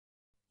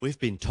We've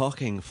been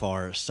talking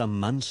for some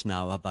months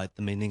now about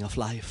the meaning of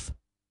life.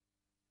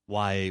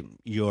 Why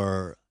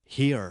you're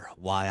here,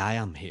 why I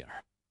am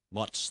here.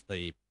 What's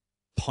the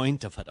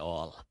point of it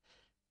all?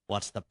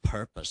 What's the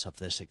purpose of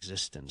this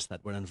existence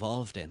that we're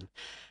involved in?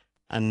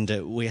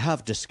 And we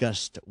have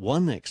discussed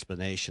one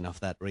explanation of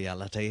that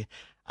reality,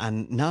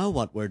 and now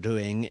what we're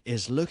doing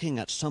is looking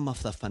at some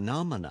of the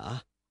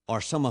phenomena or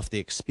some of the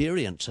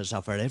experiences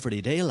of our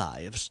everyday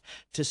lives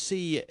to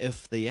see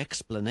if the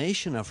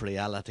explanation of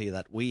reality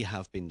that we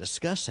have been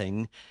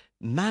discussing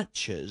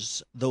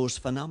matches those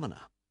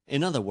phenomena.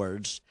 In other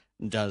words,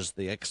 does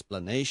the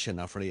explanation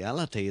of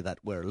reality that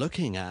we're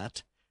looking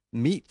at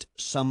meet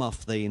some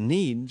of the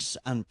needs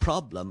and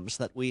problems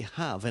that we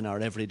have in our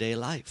everyday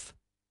life?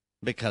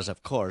 Because,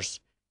 of course,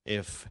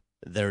 if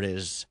there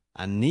is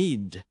a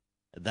need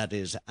that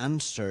is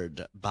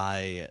answered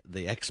by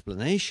the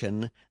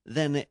explanation,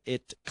 then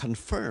it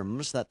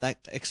confirms that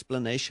that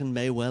explanation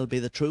may well be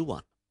the true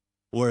one.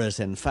 Whereas,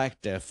 in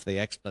fact, if the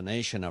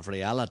explanation of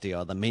reality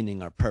or the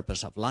meaning or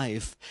purpose of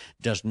life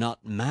does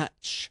not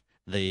match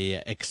the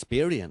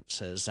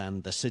experiences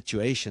and the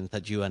situations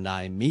that you and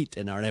I meet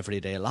in our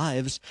everyday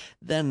lives,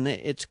 then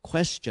it's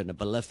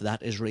questionable if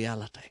that is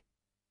reality.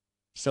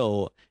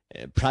 So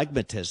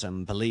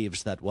pragmatism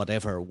believes that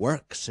whatever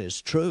works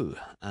is true,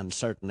 and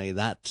certainly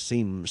that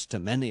seems to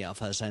many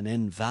of us an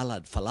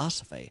invalid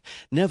philosophy.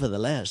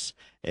 Nevertheless,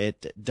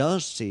 it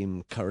does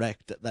seem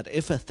correct that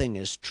if a thing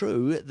is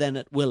true, then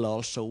it will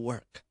also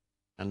work.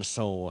 And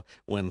so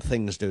when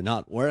things do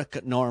not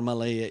work,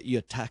 normally you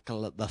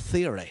tackle the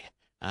theory,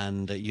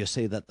 and you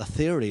say that the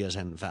theory is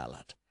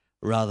invalid,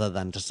 rather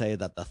than to say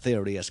that the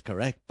theory is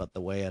correct, but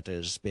the way it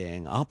is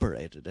being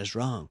operated is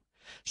wrong.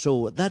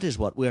 So that is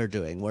what we're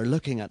doing. We're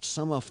looking at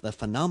some of the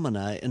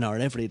phenomena in our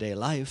everyday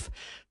life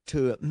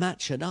to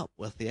match it up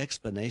with the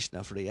explanation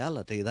of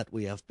reality that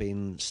we have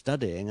been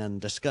studying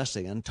and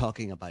discussing and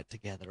talking about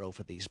together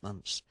over these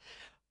months.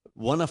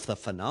 One of the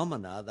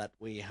phenomena that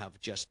we have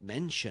just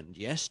mentioned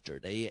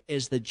yesterday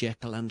is the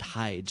Jekyll and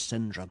Hyde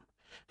syndrome.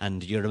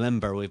 And you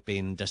remember we've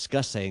been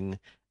discussing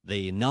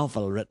the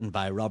novel written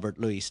by Robert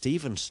Louis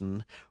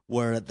Stevenson,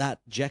 where that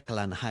Jekyll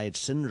and Hyde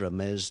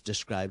syndrome is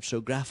described so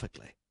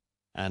graphically.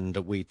 And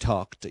we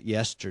talked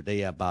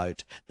yesterday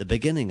about the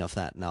beginning of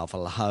that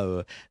novel,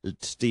 how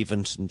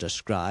Stevenson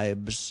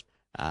describes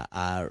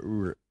a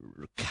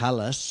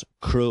callous,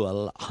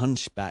 cruel,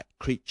 hunchback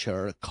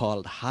creature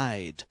called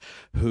Hyde,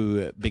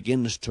 who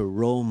begins to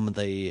roam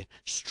the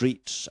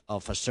streets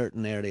of a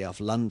certain area of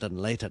London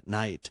late at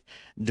night,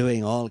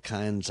 doing all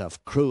kinds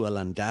of cruel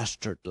and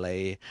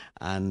dastardly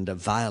and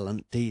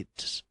violent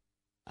deeds.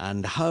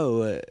 And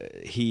how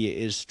he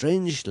is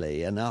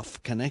strangely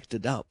enough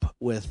connected up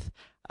with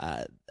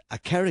a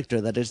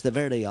character that is the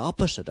very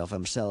opposite of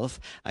himself,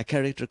 a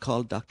character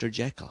called Dr.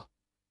 Jekyll.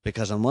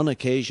 Because on one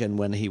occasion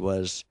when he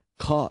was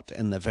caught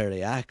in the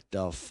very act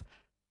of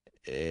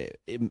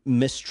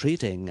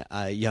mistreating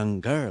a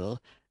young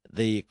girl,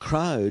 the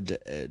crowd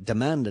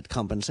demanded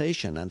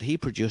compensation, and he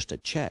produced a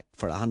cheque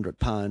for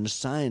 £100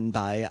 signed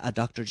by a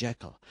Dr.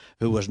 Jekyll,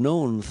 who was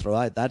known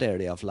throughout that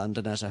area of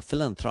London as a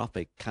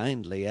philanthropic,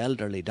 kindly,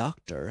 elderly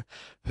doctor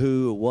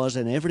who was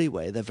in every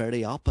way the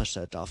very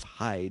opposite of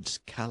Hyde's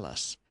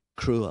callous,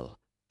 cruel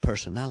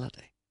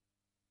personality.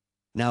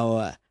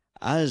 Now,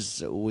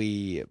 as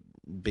we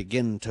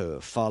begin to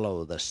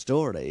follow the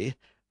story,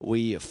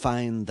 we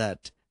find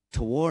that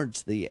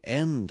towards the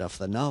end of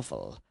the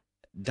novel,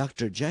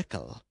 Dr.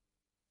 Jekyll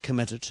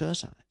committed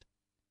suicide.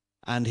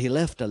 And he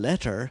left a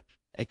letter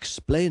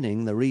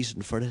explaining the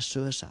reason for his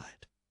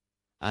suicide.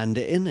 And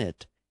in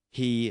it,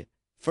 he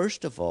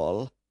first of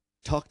all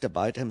talked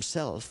about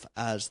himself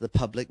as the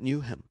public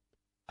knew him,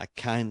 a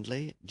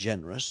kindly,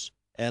 generous,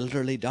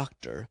 elderly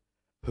doctor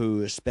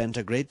who spent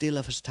a great deal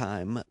of his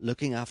time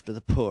looking after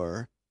the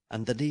poor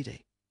and the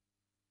needy.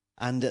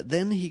 And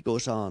then he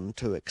goes on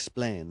to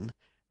explain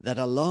that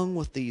along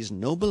with these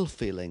noble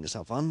feelings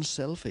of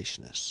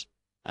unselfishness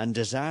and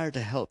desire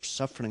to help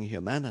suffering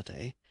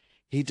humanity,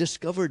 he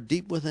discovered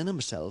deep within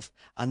himself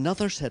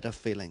another set of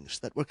feelings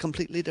that were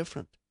completely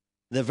different,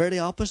 the very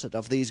opposite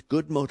of these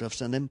good motives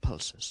and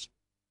impulses.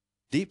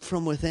 Deep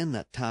from within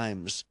at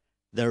times,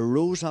 there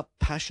rose up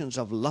passions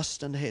of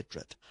lust and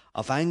hatred,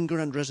 of anger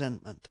and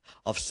resentment,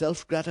 of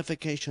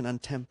self-gratification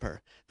and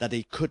temper that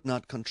he could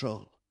not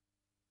control.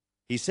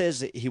 He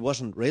says he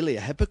wasn't really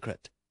a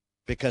hypocrite,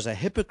 because a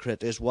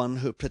hypocrite is one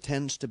who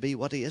pretends to be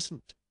what he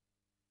isn't.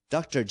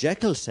 Dr.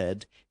 Jekyll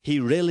said he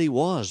really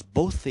was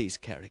both these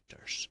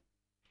characters.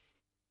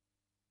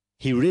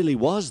 He really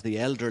was the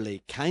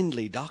elderly,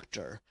 kindly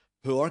doctor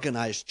who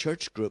organized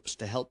church groups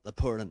to help the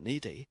poor and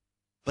needy,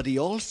 but he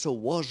also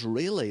was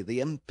really the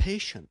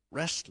impatient,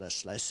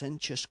 restless,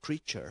 licentious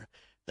creature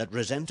that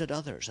resented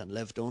others and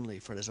lived only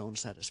for his own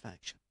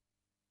satisfaction.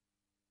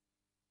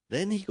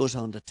 Then he goes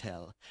on to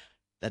tell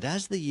that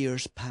as the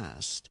years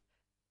passed,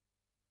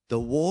 the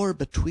war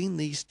between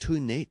these two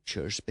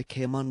natures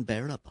became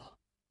unbearable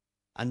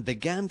and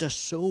began to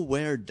so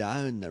wear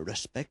down the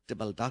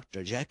respectable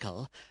Dr.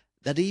 Jekyll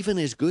that even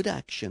his good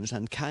actions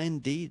and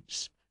kind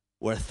deeds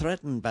were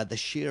threatened by the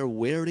sheer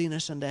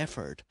weariness and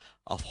effort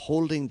of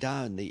holding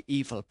down the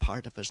evil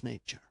part of his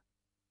nature.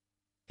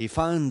 He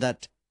found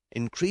that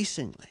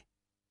increasingly,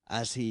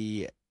 as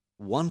he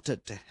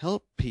wanted to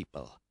help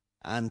people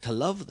and to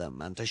love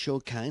them and to show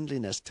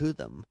kindliness to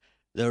them,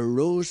 there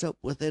rose up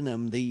within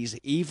him these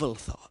evil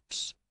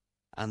thoughts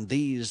and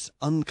these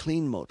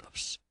unclean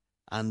motives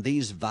and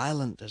these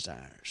violent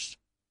desires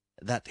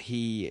that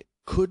he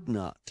could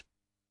not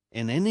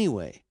in any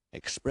way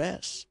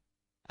express,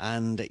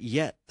 and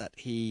yet that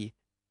he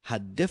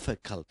had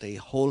difficulty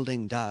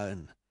holding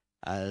down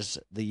as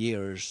the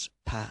years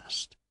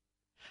passed.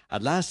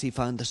 At last he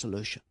found the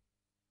solution.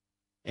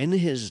 In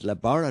his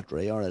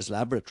laboratory,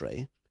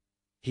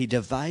 he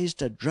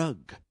devised a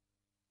drug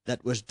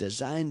that was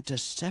designed to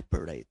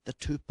separate the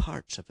two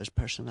parts of his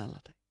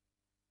personality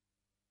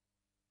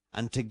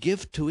and to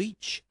give to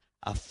each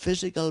a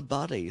physical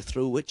body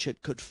through which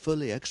it could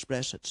fully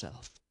express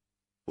itself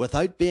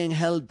without being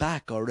held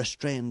back or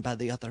restrained by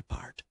the other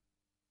part.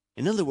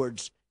 In other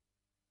words,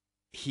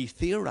 he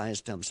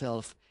theorized to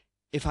himself,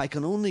 if I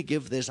can only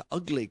give this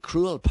ugly,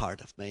 cruel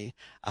part of me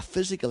a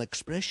physical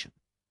expression,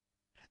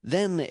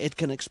 then it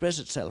can express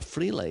itself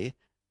freely,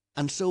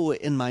 and so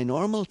in my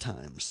normal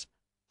times,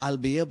 I'll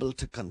be able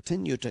to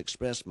continue to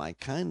express my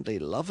kindly,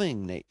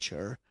 loving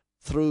nature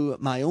through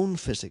my own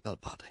physical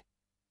body.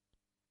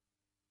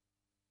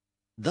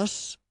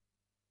 Thus,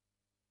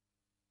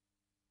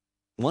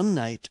 one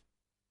night,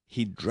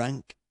 he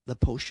drank the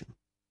potion,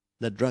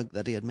 the drug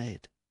that he had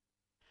made,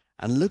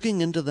 and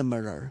looking into the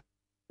mirror,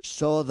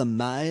 saw the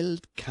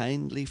mild,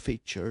 kindly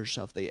features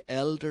of the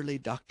elderly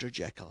Dr.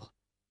 Jekyll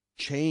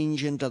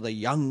change into the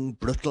young,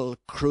 brutal,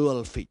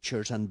 cruel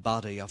features and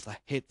body of the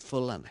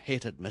hateful and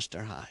hated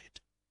Mr. Hyde.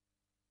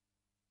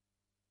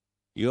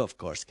 You, of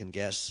course, can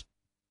guess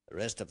the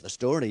rest of the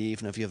story,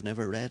 even if you've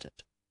never read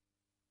it,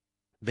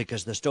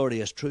 because the story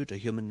is true to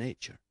human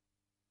nature.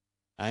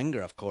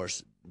 Anger, of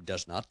course,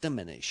 does not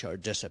diminish or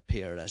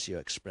disappear as you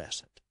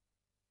express it.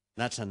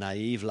 That's a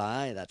naive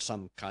lie that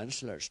some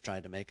counselors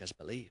try to make us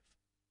believe.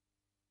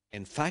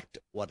 In fact,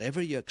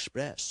 whatever you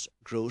express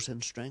grows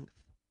in strength.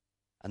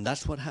 And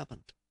that's what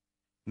happened.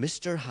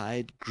 Mr.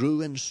 Hyde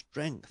grew in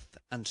strength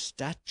and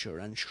stature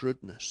and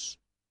shrewdness.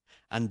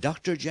 And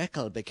Dr.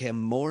 Jekyll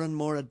became more and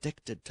more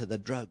addicted to the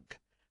drug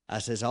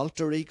as his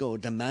alter ego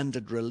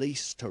demanded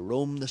release to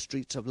roam the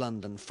streets of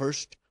London,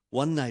 first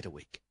one night a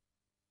week.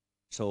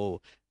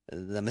 So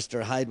the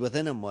Mr. Hyde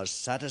within him was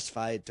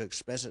satisfied to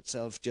express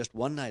itself just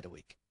one night a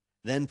week,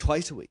 then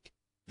twice a week,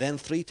 then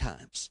 3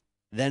 times,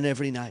 then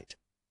every night,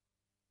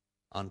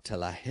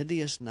 until a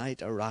hideous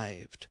night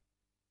arrived,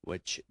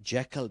 which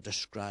Jekyll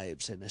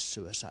describes in his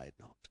suicide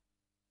note.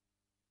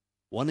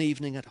 One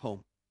evening at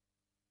home,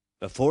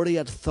 before he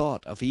had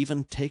thought of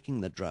even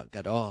taking the drug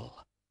at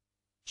all,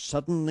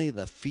 suddenly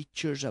the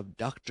features of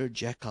Dr.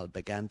 Jekyll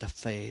began to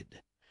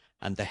fade,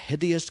 and the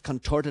hideous,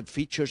 contorted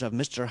features of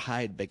Mr.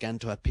 Hyde began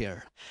to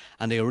appear,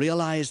 and he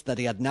realized that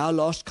he had now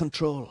lost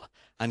control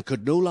and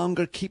could no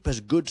longer keep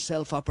his good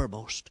self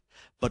uppermost,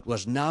 but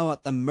was now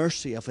at the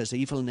mercy of his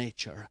evil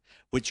nature,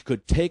 which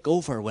could take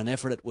over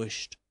whenever it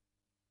wished.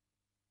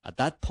 At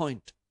that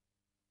point,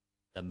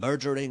 the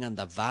murdering and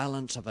the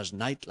violence of his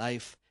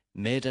nightlife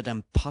made it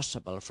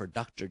impossible for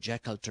Dr.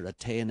 Jekyll to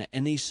retain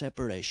any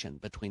separation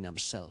between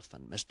himself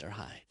and Mr.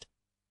 Hyde.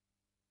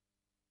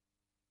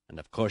 And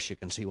of course you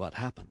can see what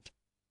happened.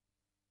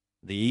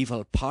 The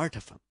evil part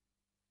of him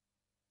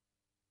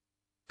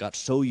got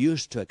so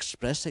used to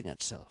expressing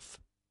itself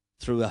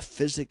through a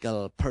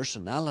physical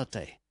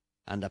personality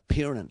and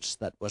appearance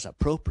that was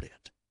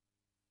appropriate,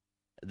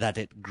 that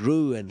it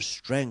grew in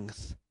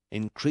strength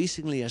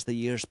increasingly as the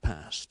years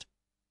passed,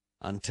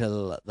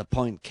 until the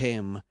point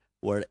came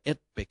where it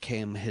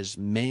became his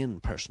main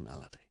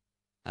personality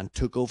and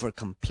took over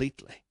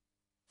completely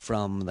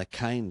from the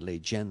kindly,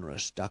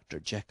 generous Dr.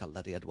 Jekyll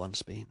that he had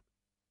once been.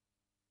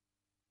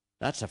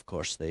 That's, of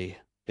course, the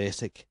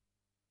basic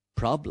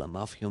problem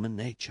of human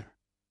nature.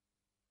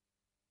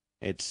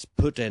 It's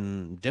put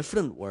in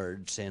different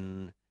words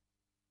in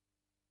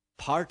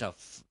part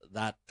of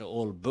that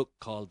old book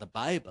called the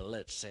Bible.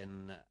 It's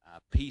in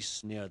a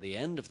piece near the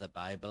end of the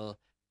Bible,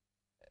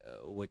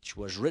 which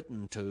was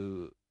written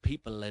to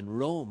people in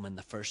Rome in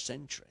the 1st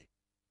century.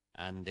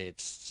 And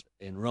it's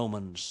in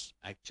Romans,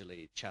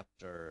 actually,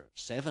 chapter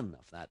 7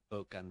 of that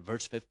book and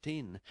verse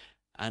 15.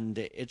 And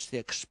it's the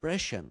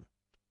expression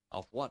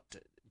of what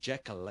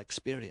Jekyll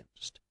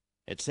experienced.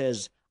 It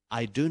says,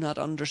 I do not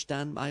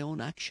understand my own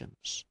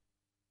actions,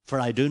 for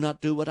I do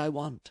not do what I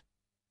want,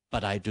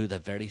 but I do the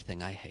very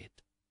thing I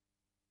hate.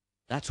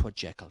 That's what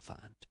Jekyll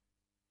found.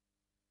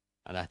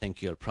 And I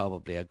think you'll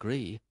probably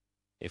agree,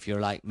 if you're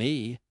like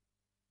me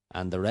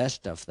and the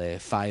rest of the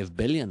 5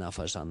 billion of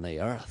us on the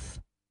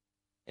earth,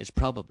 it's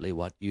probably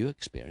what you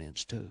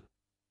experience too.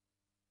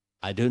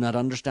 I do not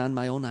understand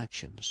my own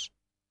actions,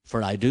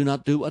 for I do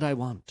not do what I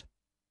want,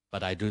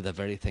 but I do the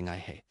very thing I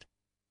hate.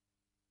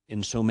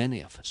 In so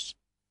many of us,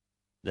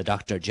 the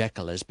Dr.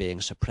 Jekyll is being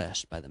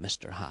suppressed by the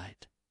Mr.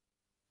 Hyde.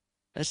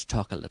 Let's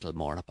talk a little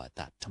more about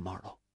that tomorrow.